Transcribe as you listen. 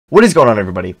What is going on,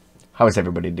 everybody? How is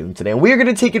everybody doing today? And we are going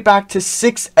to take it back to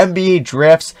 6 NBA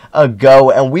drafts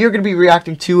ago, and we are going to be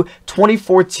reacting to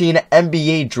 2014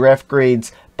 NBA draft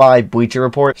grades by Bleacher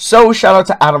Report. So shout out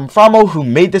to Adam Framo who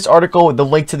made this article. The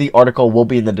link to the article will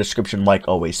be in the description like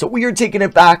always. So we are taking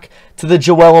it back to the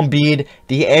Joel Embiid,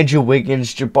 the Andrew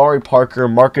Wiggins, Jabari Parker,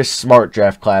 Marcus Smart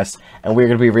draft class, and we're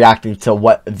going to be reacting to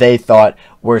what they thought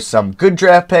were some good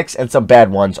draft picks and some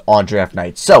bad ones on draft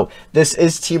night. So this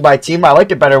is team by team. I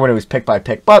liked it better when it was pick by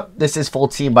pick, but this is full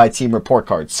team by team report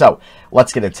card. So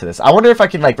let's get into this. I wonder if I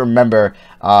can remember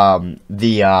like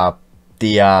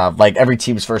every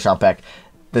team's first round pick.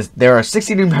 There are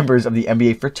 60 new members of the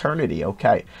NBA fraternity.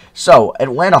 Okay, so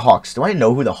Atlanta Hawks. Do I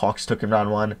know who the Hawks took in round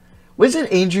 1? Was it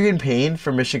Adrian Payne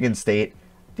from Michigan State?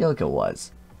 I feel like it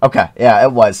was. Okay, yeah,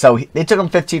 it was. So they took him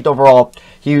 15th overall.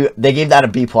 They gave that a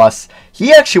B+.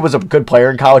 He actually was a good player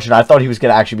in college, and I thought he was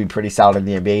going to actually be pretty solid in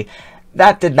the NBA.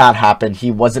 That did not happen.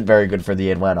 He wasn't very good for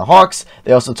the Atlanta Hawks.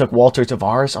 They also took Walter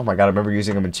Tavares. Oh my God, I remember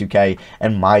using him in 2K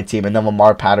and my team. And then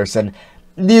Lamar Patterson.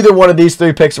 Neither one of these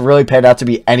 3 picks really panned out to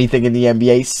be anything in the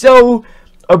NBA. So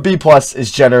a B+ is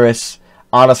generous.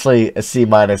 Honestly, a C-,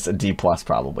 a D+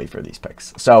 probably for these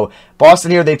picks. So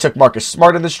Boston here, they took Marcus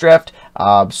Smart in this draft.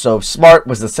 So Smart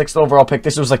was the 6th overall pick.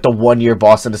 This was like the 1 year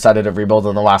Boston decided to rebuild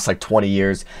in the last 20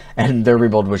 years. And their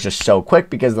rebuild was just so quick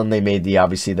because then they made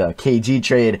obviously the KG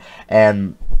trade.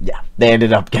 And yeah, they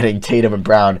ended up getting Tatum and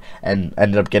Brown and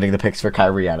ended up getting the picks for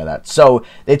Kyrie out of that. So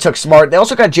they took Smart. They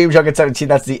also got James Young at 17.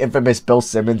 That's the infamous Bill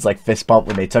Simmons fist bump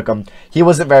when they took him. He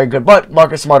wasn't very good, but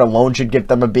Marcus Smart alone should give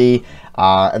them a B.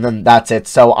 And then that's it.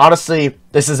 So honestly,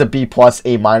 this is a B+,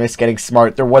 A- getting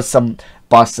Smart. There was some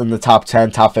busts in the top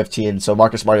 10, top 15. So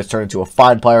Marcus Smart has turned into a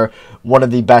fine player. One of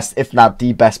the best, if not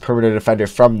the best, perimeter defender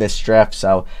from this draft.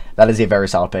 So that is a very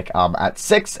solid pick at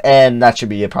 6. And that should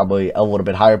be probably a little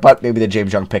bit higher. But maybe the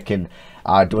James Young pick can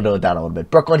dwindle it down a little bit.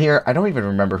 Brooklyn here. I don't even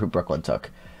remember who Brooklyn took.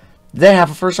 Did they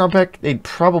have a first-round pick? They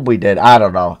probably did. I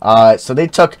don't know. So they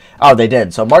took... Oh, they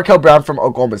did. So Markel Brown from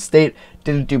Oklahoma State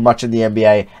didn't do much in the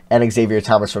NBA. And Xavier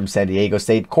Thomas from San Diego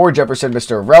State. Corey Jefferson,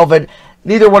 Mr. Irrelevant.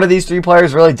 Neither one of these 3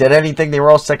 players really did anything. They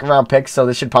were all second-round picks, so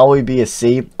this should probably be a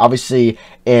C. Obviously,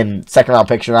 in second-round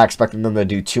picks, you're not expecting them to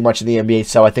do too much in the NBA,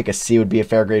 so I think a C would be a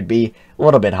fair grade B. A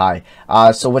little bit high.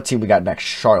 So what team we got next?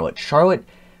 Charlotte. Charlotte,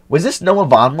 was this Noah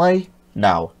Vonleh?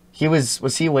 No.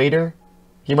 Was he later?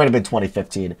 He might have been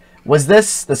 2015. Was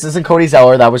this isn't Cody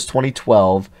Zeller, that was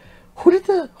 2012. Who did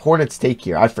the Hornets take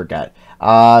here? I forget.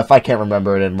 If I can't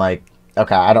remember it in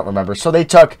okay, I don't remember. So they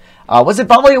took, was it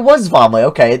Vonleh? It was Vonleh.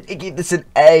 Okay, it gave this an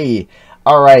A.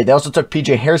 Alright, they also took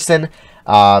PJ Harrison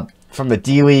from the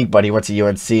D-League, but he went to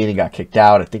UNC and he got kicked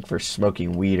out, I think for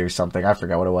smoking weed or something. I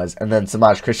forgot what it was. And then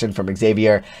Samaj Christian from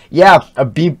Xavier. Yeah, a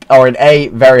B or an A,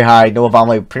 very high. Noah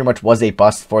Vonleh pretty much was a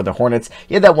bust for the Hornets.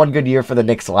 He had that one good year for the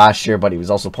Knicks last year, but he was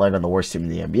also playing on the worst team in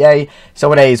the NBA.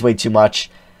 So an A is way too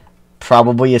much.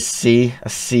 Probably a C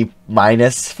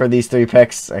minus for these 3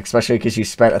 picks, especially because you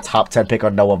spent a top 10 pick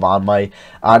on Noah Vonleh.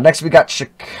 Next we got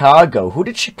Chicago. Who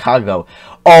did Chicago?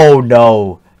 Oh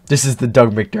no. This is the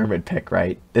Doug McDermott pick,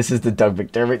 right? This is the Doug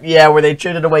McDermott. Yeah, where they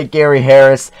traded away Gary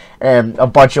Harris and a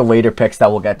bunch of later picks that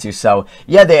we'll get to. So,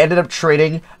 yeah, they ended up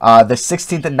trading the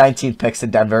 16th and 19th picks to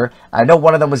Denver. I know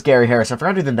one of them was Gary Harris. I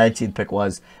forgot who the 19th pick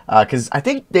was. Because I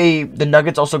think the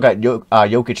Nuggets also got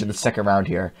Jokic in the 2nd round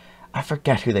here. I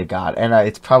forget who they got. And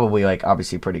it's probably,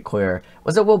 obviously pretty clear.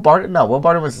 Was it Will Barton? No, Will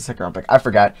Barton was the 2nd round pick. I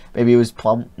forgot. Maybe it was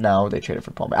Plum. No, they traded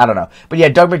for Plum. I don't know. But, yeah,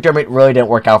 Doug McDermott really didn't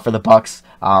work out for the Bucks.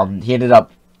 He ended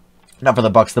up... Not for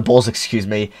the Bucks, the Bulls, excuse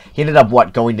me. He ended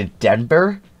up, going to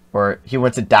Denver? Or he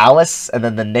went to Dallas, and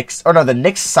then the Knicks... Or no, the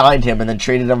Knicks signed him and then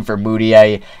traded him for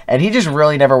Moutier. And he just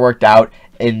really never worked out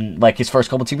in, his first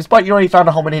couple teams. But, he found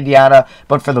a home in Indiana.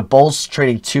 But for the Bulls,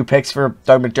 trading 2 picks for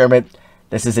Doug McDermott,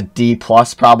 this is a D+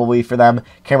 probably for them.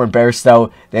 Cameron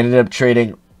Bairstow, they ended up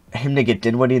trading him to get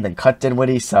Dinwiddie and then cut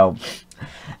Dinwiddie, so...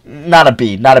 Not a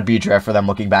B draft for them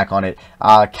looking back on it.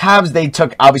 Cavs, they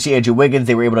took obviously Andrew Wiggins.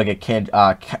 They were able to get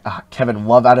Kevin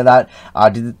Love out of that.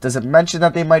 Does it mention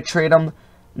that they might trade him?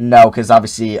 No, because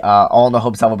obviously all in the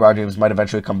hopes that LeBron James might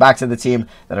eventually come back to the team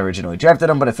that originally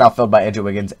drafted him, but it's now filled by Andrew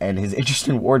Wiggins and his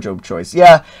interesting wardrobe choice.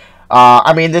 Yeah,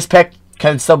 I mean, this pick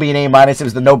can still be an A-. It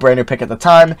was the no-brainer pick at the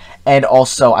time. And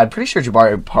also, I'm pretty sure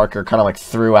Jabari Parker kind of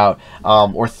threw out,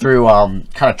 kind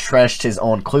of trashed his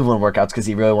own Cleveland workouts because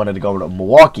he really wanted to go to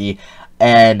Milwaukee.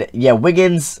 And, yeah,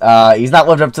 Wiggins, he's not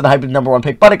lived up to the hype of the #1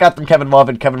 pick, but it got them Kevin Love,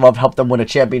 and Kevin Love helped them win a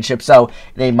championship, so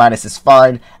an A- is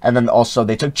fine. And then also,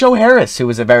 they took Joe Harris, who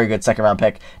was a very good 2nd-round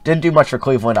pick. Didn't do much for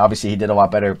Cleveland. Obviously, he did a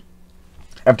lot better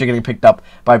after getting picked up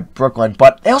by Brooklyn.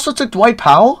 But they also took Dwight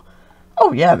Powell.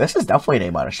 Oh, yeah, this is definitely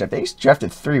an A- draft. They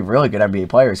drafted 3 really good NBA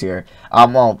players here.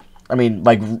 Well, I mean,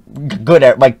 like, good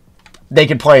at, like, they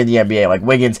can play in the NBA. Like,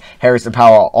 Wiggins, Harris, and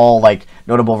Powell, all, like,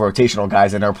 notable rotational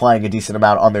guys, and are playing a decent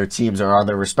amount on their teams or on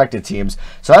their respective teams.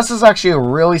 So this is actually a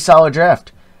really solid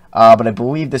draft. But I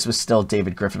believe this was still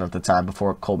David Griffin at the time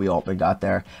before Kobe Altman got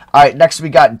there. All right, next we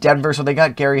got Denver. So they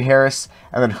got Gary Harris.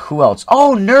 And then who else?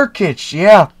 Oh, Nurkic,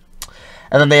 yeah.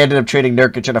 And then they ended up trading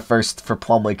Nurkic in a first for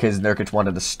Plumlee because Nurkic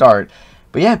wanted to start.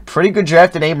 But yeah, pretty good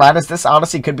draft, an A-. This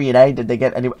honestly could be an A. Did they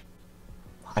get any...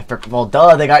 Well,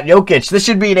 duh, they got Jokic. This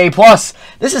should be an A+.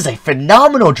 This is a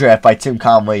phenomenal draft by Tim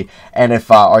Conley. And if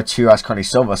Arturas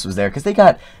Karnisovas was there, because they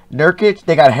got Nurkic,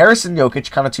 they got Harris and Jokic,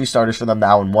 kind of 2 starters for them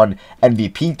now, and 1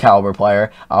 MVP caliber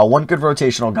player, 1 good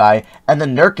rotational guy, and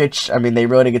then Nurkic. I mean, they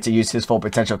really didn't get to use his full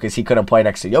potential because he couldn't play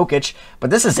next to Jokic. But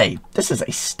this is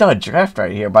a stud draft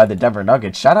right here by the Denver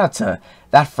Nuggets. Shout out to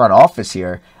that front office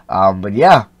here. But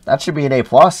yeah, that should be an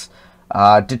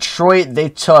A+. Detroit, they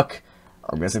took...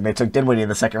 I'm guessing they took Dinwiddie in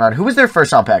the second round. Who was their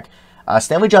first round pick?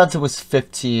 Stanley Johnson was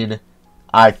 15.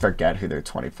 I forget who their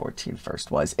 2014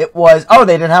 first was. It was... Oh,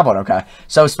 they didn't have one. Okay.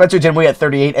 So Spencer Dinwiddie at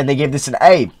 38, and they gave this an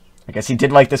A. I guess he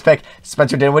did like this pick.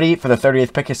 Spencer Dinwiddie for the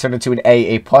 30th pick has turned into an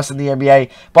A+ in the NBA.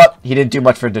 But he didn't do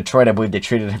much for Detroit. I believe they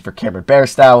traded him for Cameron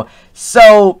Bairstow.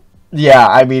 So, yeah,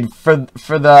 I mean, for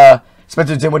the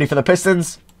Spencer Dinwiddie for the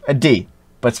Pistons, a D.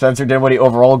 But Spencer Dinwiddie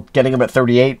overall, getting him at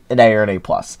 38, an A or an A+.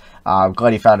 I'm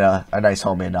glad he found a nice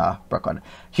home in Brooklyn.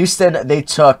 Houston, they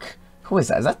took... Who is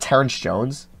that? Is that Terrence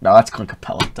Jones? No, that's Clint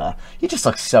Capella. Duh. He just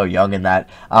looks so young in that.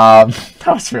 That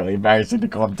was really embarrassing to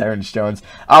call him Terrence Jones.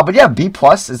 But yeah, B+.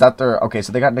 Is that their... Okay,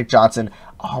 so they got Nick Johnson.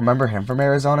 Oh, remember him from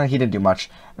Arizona? He didn't do much.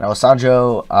 And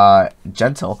Alessandro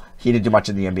Gentle, he didn't do much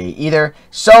in the NBA either.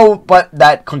 So, but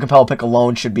that Clint Capella pick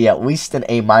alone should be at least an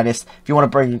A-. If you want to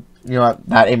bring... You know,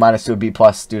 that A- to a B+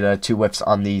 due to 2 whiffs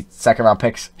on the second round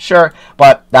picks, sure.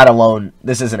 But that alone,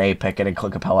 this is an A pick, and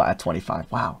Clint Capella at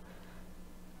 25. Wow.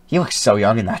 He looks so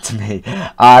young in that to me.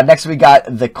 Next, we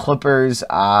got the Clippers.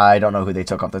 I don't know who they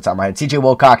took off the top of my head. TJ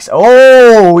Wilcox.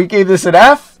 Oh, we gave this an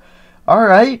F. All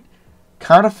right.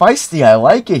 Kind of feisty. I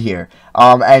like it here.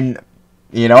 And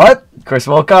you know what? Chris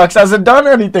Wilcox hasn't done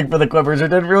anything for the Clippers or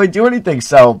didn't really do anything,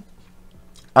 so...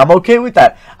 I'm okay with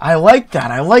that. I like that.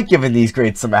 I like giving these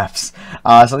grades some Fs.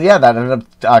 So, yeah, that ended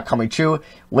up coming true.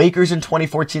 Lakers in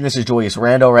 2014. This is Julius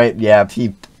Randle, right? Yeah,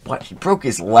 he broke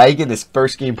his leg in this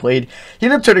first game played. He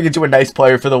ended up turning into a nice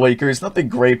player for the Lakers. Nothing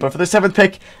great, but for the 7th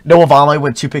pick, Noah Vonleh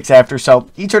went 2 picks after, so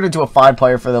he turned into a fine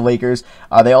player for the Lakers.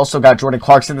 They also got Jordan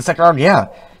Clarkson in the second round. Yeah,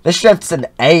 this draft's an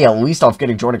A, at least off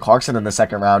getting Jordan Clarkson in the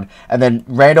second round. And then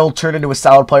Randall turned into a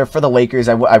solid player for the Lakers.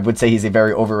 I would say he's a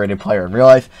very overrated player in real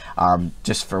life,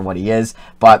 just for what he is.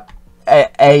 But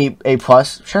A+,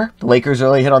 sure. The Lakers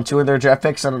really hit on 2 of their draft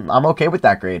picks, and I'm okay with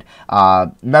that grade.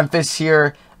 Memphis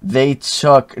here, they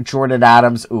took Jordan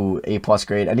Adams. Ooh, A+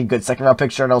 grade. Any good second round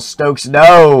pick? Charnel Stokes?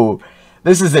 No.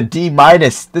 This is a D-.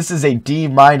 This is a D-.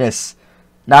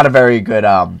 Not a very good...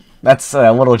 That's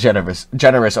a little generous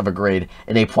of a grade,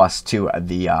 an A+ to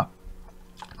the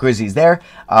Grizzlies there.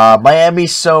 Miami,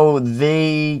 so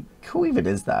they... Who even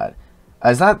is that?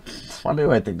 Is that... Why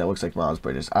do I think that looks like Miles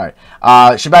Bridges? All right.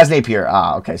 Shabazz Napier.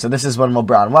 Okay, so this is when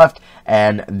LeBron left,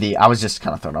 and I was just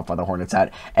kind of thrown off by the Hornets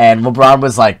hat, and LeBron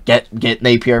was like, get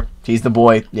Napier. He's the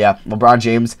boy. Yeah, LeBron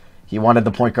James. He wanted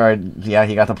the point guard. Yeah,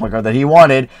 he got the point guard that he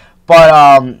wanted.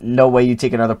 But no way you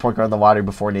take another point guard in the lottery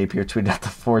before Napier tweeted at the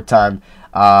 4-time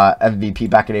MVP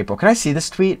back in April. Can I see this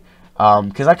tweet?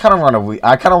 Because I kind of want to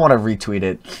retweet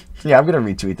it. Yeah, I'm gonna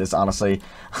retweet this honestly.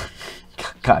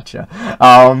 Gotcha.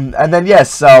 And then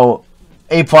yes, so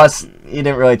A+. He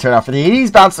didn't really turn out for the Heat.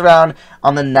 He's bounced around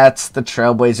on the Nets, the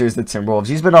Trailblazers, the Timberwolves.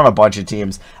 He's been on a bunch of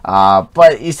teams,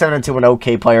 but he's turned into an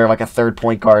okay player, like a 3rd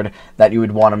point guard that you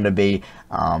would want him to be.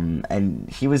 And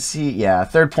yeah,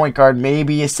 3rd point guard,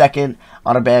 maybe a 2nd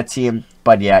on a bad team.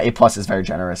 But yeah, A+ is very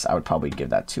generous. I would probably give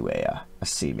that to a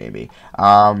C maybe.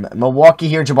 Milwaukee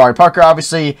here, Jabari Parker,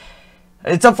 obviously.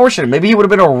 It's unfortunate. Maybe he would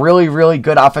have been a really, really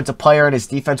good offensive player, and his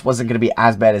defense wasn't going to be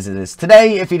as bad as it is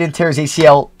today if he didn't tear his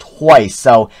ACL twice.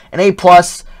 So, an A+.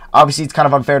 Obviously, it's kind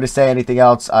of unfair to say anything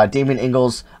else. Damian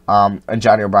Ingles and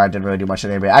Johnny O'Brien didn't really do much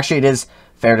in the NBA. Actually, it is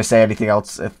fair to say anything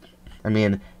else. I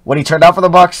mean, what he turned out for the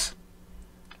Bucks,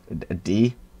 a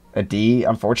D. A D,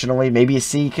 unfortunately. Maybe a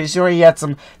C, because you know, he had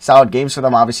some solid games for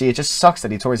them. Obviously, it just sucks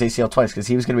that he tore his ACL twice, because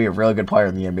he was going to be a really good player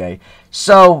in the NBA.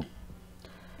 So...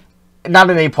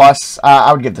 Not an A+.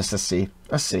 I would give this a C.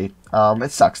 a C.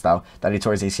 It sucks, though, that he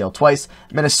tore his ACL twice.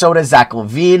 Minnesota, Zach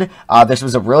LaVine. This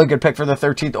was a really good pick for the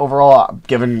 13th overall,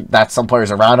 given that some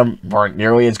players around him weren't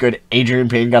nearly as good. Adrian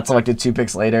Payne got selected 2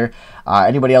 picks later.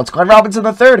 Anybody else? Glenn Robinson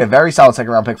III, a very solid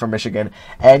second-round pick from Michigan.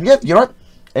 And, yeah, you know what?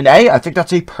 An A, I think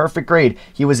that's a perfect grade.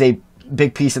 He was a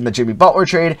big piece in the Jimmy Butler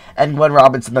trade, and Glenn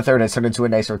Robinson III has turned into a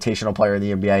nice rotational player in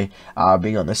the NBA,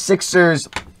 being on the Sixers,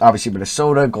 obviously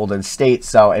Minnesota, Golden State,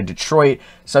 and Detroit.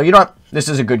 So, you know what? This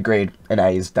is a good grade, and A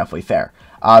is definitely fair.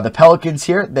 The Pelicans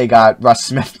here, they got Russ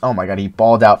Smith. Oh my god, he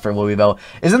balled out for Louisville.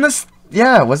 Isn't this,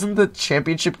 yeah, wasn't the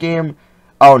championship game?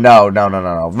 Oh, no.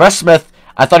 Russ Smith,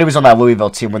 I thought he was on that Louisville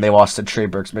team when they lost to Trey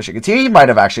Burke's Michigan team. He might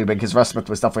have actually been, because Russ Smith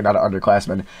was definitely not an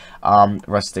underclassman.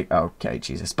 Okay,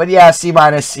 Jesus. But yeah, C-.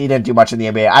 He didn't do much in the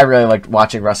NBA. I really liked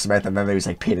watching Russ Smith, and then there was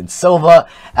like Peyton Silva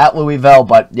at Louisville.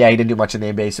 But yeah, he didn't do much in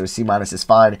the NBA, so C- is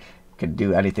fine. Could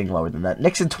do anything lower than that.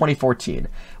 Knicks in 2014.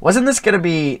 Wasn't this going to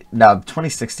be... No,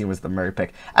 2016 was the Murray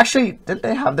pick. Actually, didn't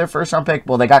they have their first round pick?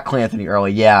 Well, they got Clay Anthony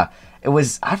early. Yeah, it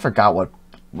was... I forgot what...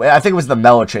 I think it was the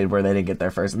Melo trade where they didn't get there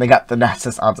first. And they got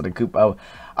Thanasis Antetokounmpo.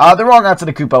 The wrong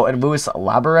Antetokounmpo and Louis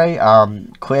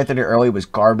Labere. Clay Anthony early was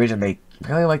garbage, and they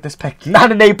really like this pick. Not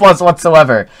an A+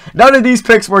 whatsoever. None of these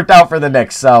picks worked out for the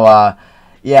Knicks. So,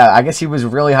 yeah, I guess he was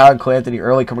really high on Clay Anthony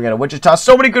early coming out of Wichita.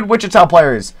 So many good Wichita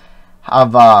players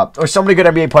have, or so many good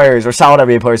NBA players, or solid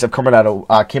NBA players have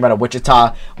came out of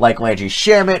Wichita, like Landry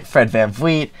Shamet, Fred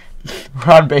VanVleet,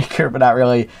 Ron Baker, but not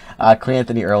really. Clay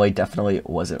Anthony early definitely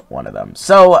wasn't one of them.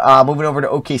 So, moving over to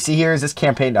OKC here is this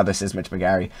campaign. Now, this is Mitch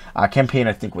McGary. Campaign,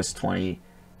 I think, was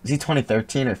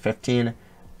 2013 or 15?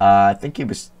 I think he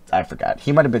was, I forgot.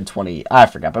 He might have been 20, I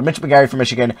forgot. But Mitch McGary from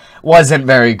Michigan wasn't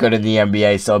very good in the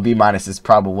NBA, so B- is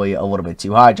probably a little bit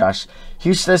too high. Josh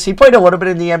Houston, he played a little bit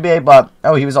in the NBA, but,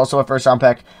 he was also a first-round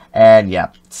pick. And, yeah,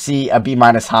 a B-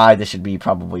 high. This should be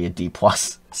probably a D+.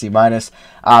 C-.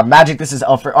 Magic, this is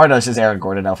Alfred, no, this is Aaron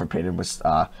Gordon. Alfred Payton was,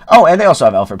 and they also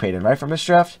have Alfred Payton, right, from this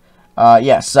draft?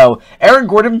 Yeah, so Aaron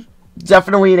Gordon,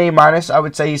 definitely an A-. I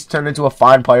would say he's turned into a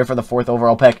fine player for the 4th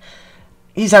overall pick.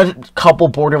 He's had a couple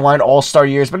borderline all-star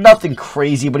years, but nothing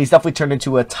crazy, but he's definitely turned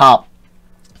into a top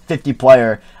 50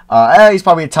 player. He's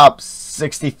probably a top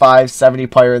 65, 70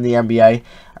 player in the NBA.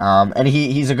 And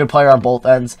he's a good player on both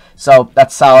ends, so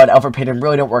that's solid. Alfred Payton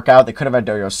really didn't work out. They could have had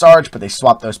Dario Saric, but they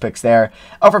swapped those picks there.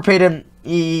 Alfred Payton,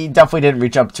 he definitely didn't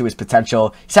reach up to his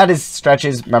potential. He's had his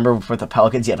stretches, remember, with the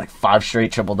Pelicans. He had like 5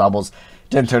 straight triple-doubles.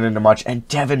 Didn't turn into much. And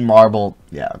Devin Marble,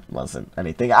 yeah, wasn't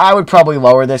anything. I would probably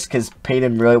lower this because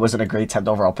Payton really wasn't a great 10th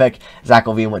overall pick. Zach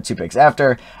LaVine went 2 picks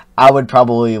after. I would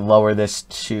probably lower this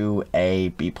to a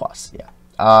B+,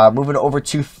 yeah. Moving over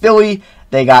to Philly,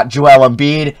 they got Joel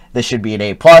Embiid. This should be an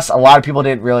A+. A lot of people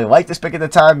didn't really like this pick at the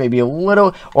time, maybe a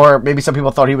little, or maybe some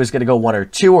people thought he was going to go 1 or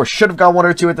 2, or should have gone 1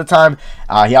 or 2 at the time.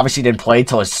 He obviously didn't play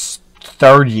till his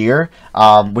 3rd year,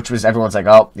 which was, everyone's like,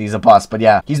 oh, he's a bust. But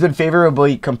yeah, he's been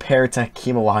favorably compared to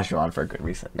Hakeem Olajuwon for a good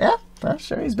reason. Yeah,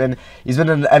 sure, he's been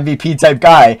an MVP type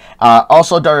guy.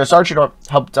 Also, Dario Saric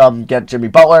helped get Jimmy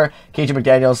Butler, KJ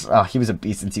McDaniels. He was a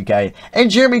beast in 2K,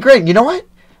 and Jeremy Grant. You know what?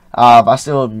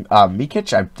 Vasil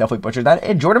Mikic, I definitely butchered that.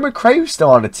 And Jordan McRae, who's still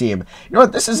on the team. You know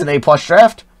what? This is an A+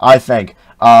 draft, I think.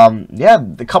 Yeah,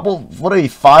 the couple, literally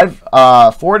 4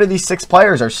 of these 6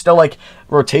 players are still like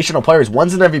rotational players.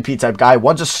 One's an MVP type guy.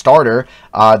 One's a starter.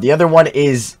 The other one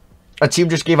is a team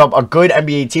just gave up a good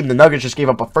NBA team. The Nuggets just gave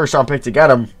up a first-round pick to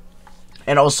get him.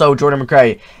 And also, Jordan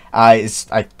McRae is,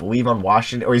 I believe, on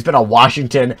Washington, or he's been on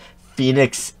Washington,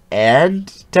 Phoenix,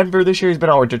 and Denver this year. He's been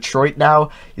on Detroit now.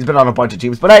 He's been on a bunch of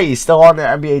teams. But hey, he's still on the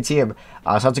NBA team.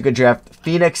 So that's a good draft.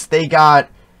 Phoenix, they got...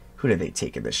 Who did they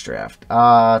take in this draft?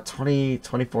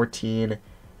 2014,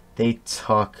 they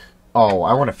took... Oh,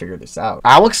 I want to figure this out.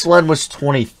 Alex Len was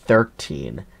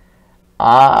 2013.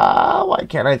 Why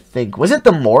can't I think? Was it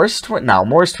the Morris twins? No,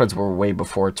 Morris twins were way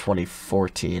before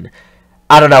 2014.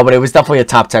 I don't know, but it was definitely a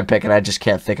top 10 pick, and I just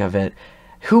can't think of it.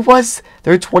 Who was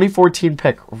their 2014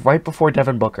 pick right before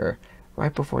Devin Booker?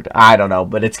 Right before... I don't know,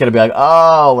 but it's going to be like,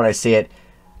 oh, when I see it.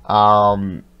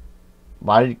 Why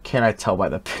can't I tell by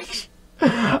the pick?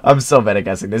 I'm so bad at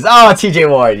guessing this. Oh, TJ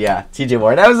Ward. Yeah, TJ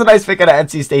Ward. That was a nice pick out of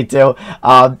NC State, too.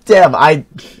 Damn, I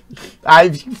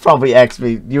probably asked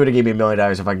me. You would have gave me $1 million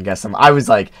if I can guess them. I was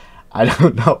like... I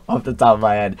don't know off the top of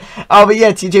my head. But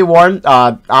yeah, TJ Warren,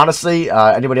 honestly,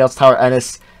 anybody else? Tyler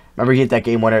Ennis. Remember, he hit that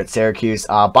game winner at Syracuse.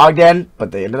 Bogdan,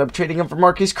 but they ended up trading him for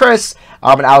Marquise Chris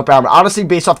and Alec Brown. Honestly,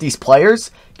 based off these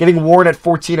players, getting Warren at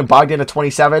 14 and Bogdan at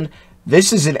 27,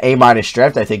 this is an A-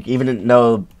 draft, I think, even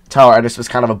though Tyler Ennis was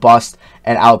kind of a bust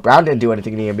and Alec Brown didn't do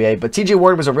anything in the NBA. But TJ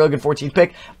Warren was a really good 14th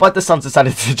pick, but the Suns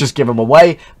decided to just give him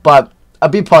away. But a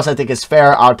B+, I think, is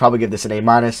fair. I would probably give this an A-.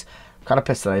 Kind of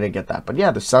pissed that I didn't get that. But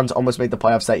yeah, the Suns almost made the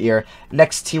playoffs that year.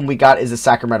 Next team we got is the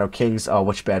Sacramento Kings. Oh,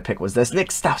 which bad pick was this? Nick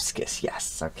Stauskas.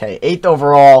 Yes. Okay. 8th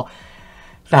overall.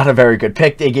 Not a very good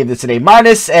pick. They gave this an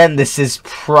A-, and this is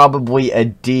probably a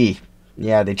D.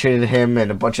 Yeah, they traded him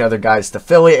and a bunch of other guys to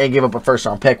Philly and gave up a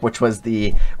first-round pick, which was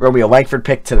the Romeo Langford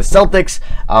pick to the Celtics,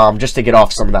 just to get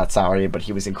off some of that salary, but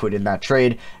he was included in that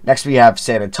trade. Next, we have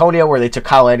San Antonio, where they took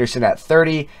Kyle Anderson at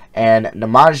 30, and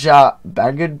Namaja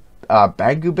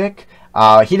Bangubic.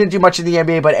 He didn't do much in the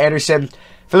NBA, but Anderson,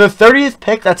 for the 30th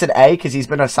pick, that's an A, because he's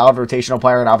been a solid rotational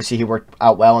player, and obviously he worked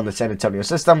out well in the San Antonio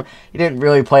system. He didn't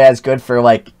really play as good for,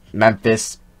 like,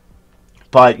 Memphis,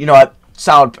 but, you know what?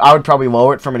 Solid. I would probably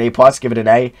lower it from an A+, give it an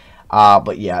A.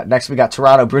 But yeah, next we got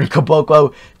Toronto, Bruno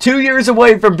Caboclo, 2 years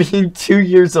away from being 2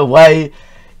 years away.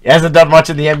 He hasn't done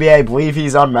much in the NBA. I believe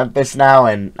he's on Memphis now,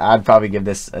 and I'd probably give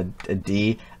this a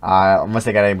D. Unless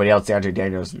they got anybody else. DeAndre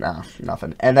Daniels, no,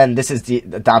 nothing. And then this is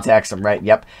Dante Exum, right?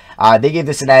 Yep. They gave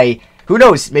this an A. Who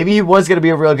knows? Maybe he was going to be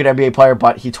a really good NBA player,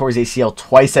 but he tore his ACL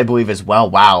twice, I believe, as well.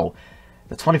 Wow.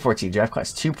 The 2014 draft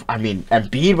class,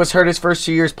 Embiid was hurt his first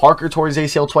 2 years. Parker tore his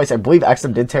ACL twice. I believe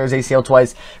Exum did tear his ACL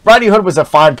twice. Rodney Hood was a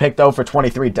fine pick, though, for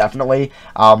 23, definitely.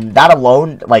 That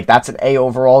alone, like, that's an A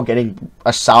overall, getting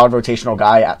a solid rotational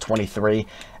guy at 23.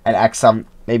 And Exum,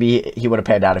 maybe he would have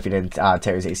panned out if he didn't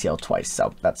tear his ACL twice,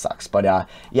 so that sucks. But,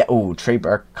 yeah, Trey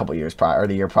Burke, a couple years prior, or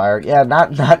the year prior. Yeah,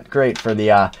 not great for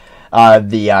the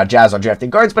Jazz on drafting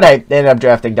guards, but hey, they ended up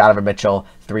drafting Donovan Mitchell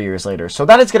 3 years later. So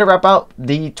that is going to wrap out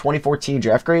the 2014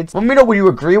 draft grades. Let me know what you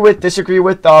agree with, disagree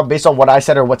with, based on what I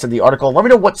said or what's in the article. Let me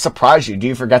know what surprised you. Do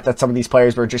you forget that some of these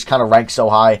players were just kind of ranked so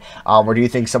high, or do you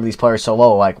think some of these players so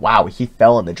low, like, wow, he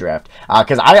fell in the draft?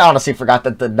 Because I honestly forgot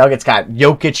that the Nuggets got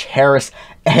Jokic, Harris,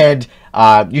 and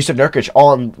Yusuf Nurkic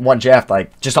all in one draft.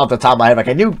 Like, just off the top of my head, like,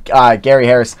 I knew Gary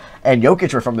Harris and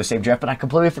Jokic were from the same draft, but I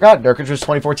completely forgot Nurkic was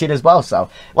 2014 as well. So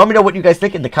let me know what you guys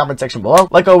think in the comment section below.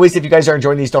 Like always, if you guys are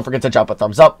enjoying these, don't forget to drop a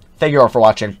thumbs up. Thank you all for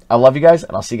watching. I love you guys,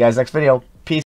 and I'll see you guys next video. Peace.